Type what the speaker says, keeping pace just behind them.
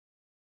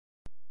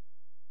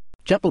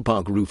Chapel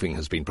Park Roofing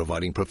has been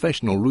providing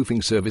professional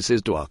roofing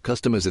services to our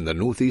customers in the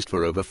Northeast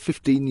for over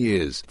 15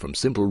 years. From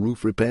simple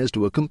roof repairs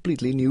to a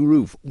completely new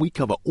roof, we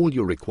cover all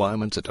your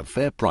requirements at a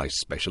fair price,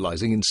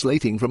 specializing in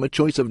slating from a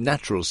choice of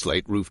natural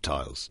slate roof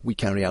tiles. We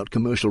carry out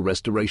commercial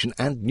restoration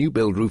and new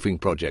build roofing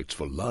projects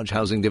for large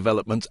housing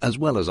developments, as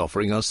well as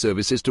offering our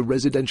services to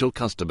residential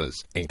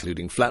customers,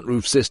 including flat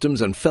roof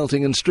systems and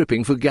felting and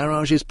stripping for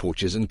garages,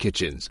 porches and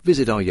kitchens.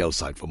 Visit our Yale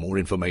site for more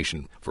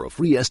information. For a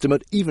free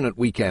estimate, even at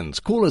weekends,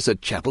 call us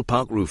at Chapel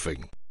Park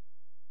Roofing.